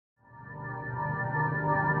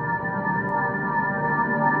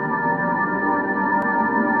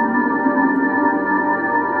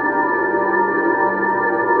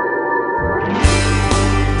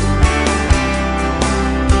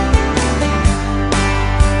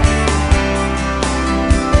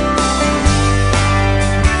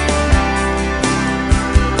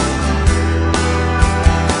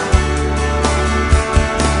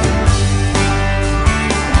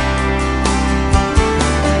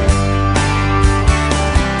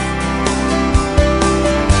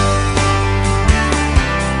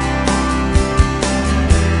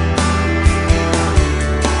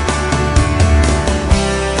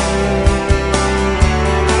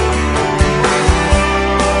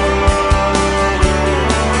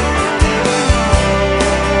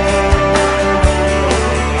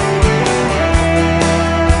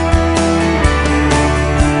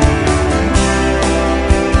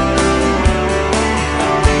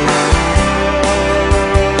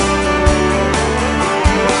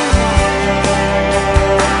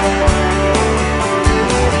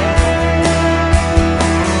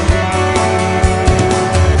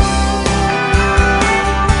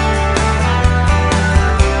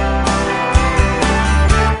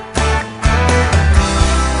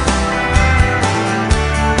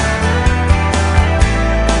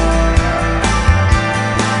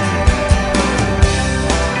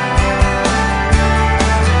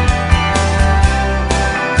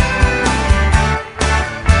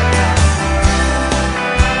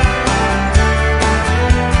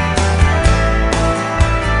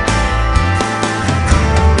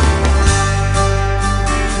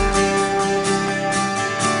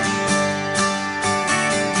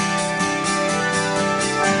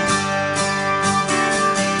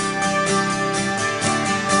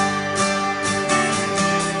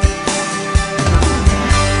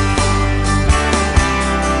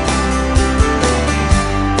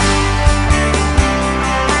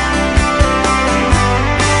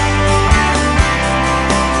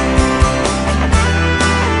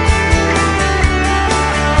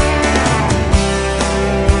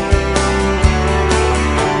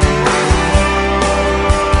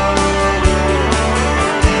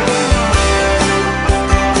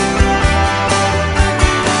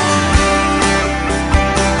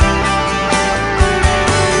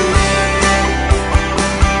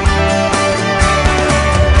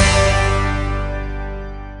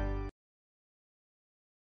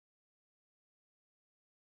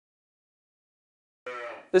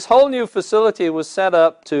This whole new facility was set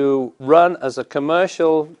up to run as a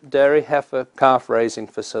commercial dairy heifer calf raising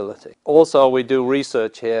facility. Also, we do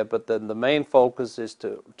research here, but then the main focus is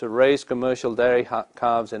to raise commercial dairy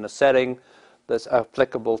calves in a setting that's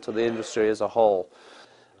applicable to the industry as a whole.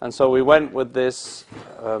 And so we went with this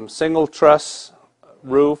single truss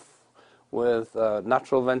roof with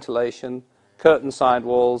natural ventilation, curtain side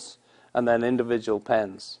walls, and then individual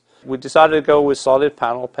pens. We decided to go with solid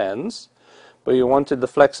panel pens, but you wanted the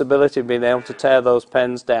flexibility of being able to tear those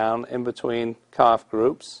pens down in between calf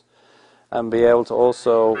groups and be able to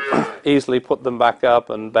also easily put them back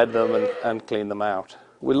up and bed them and clean them out.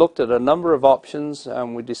 We looked at a number of options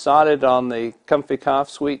and we decided on the Comfy Calf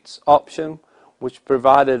Suites option, which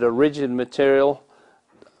provided a rigid material,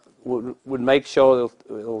 would make sure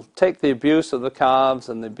it'll take the abuse of the calves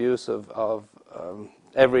and the abuse of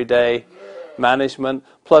everyday management.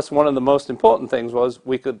 Plus, one of the most important things was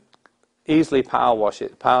we could easily power wash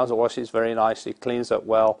it. Power washes very nicely, cleans up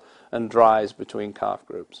well, and dries between calf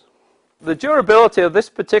groups. The durability of this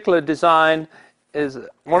particular design is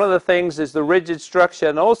one of the things is the rigid structure,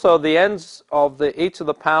 and also the ends of each of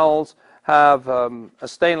the panels have a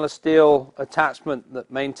stainless steel attachment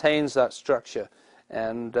that maintains that structure.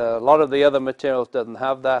 And a lot of the other materials doesn't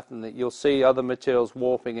have that, and you'll see other materials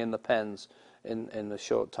warping in the pens in the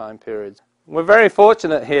short time periods. We're very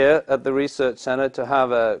fortunate here at the Research Center to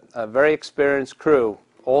have a very experienced crew.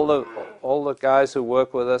 All the guys who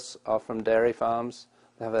work with us are from dairy farms.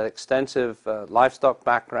 They have an extensive livestock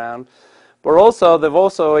background. But also, they've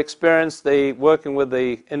also experienced working with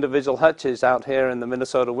the individual hutches out here in the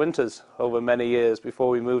Minnesota winters over many years before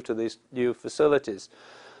we moved to these new facilities.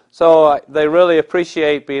 So they really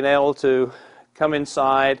appreciate being able to come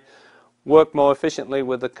inside, work more efficiently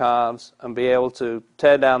with the calves, and be able to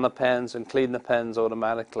tear down the pens and clean the pens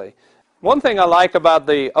automatically. One thing I like about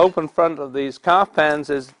the open front of these calf pens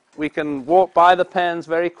is we can walk by the pens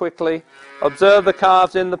very quickly, observe the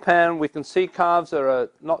calves in the pen. We can see calves that are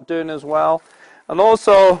not doing as well. And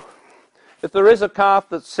also, if there is a calf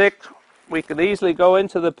that's sick, we can easily go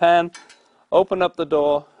into the pen, open up the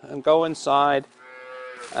door, and go inside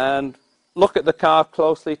and look at the calf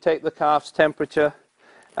closely, take the calf's temperature.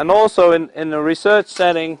 And also in a research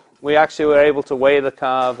setting, we actually were able to weigh the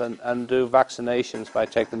calf and do vaccinations by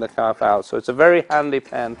taking the calf out. So it's a very handy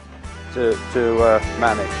pen to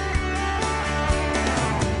manage.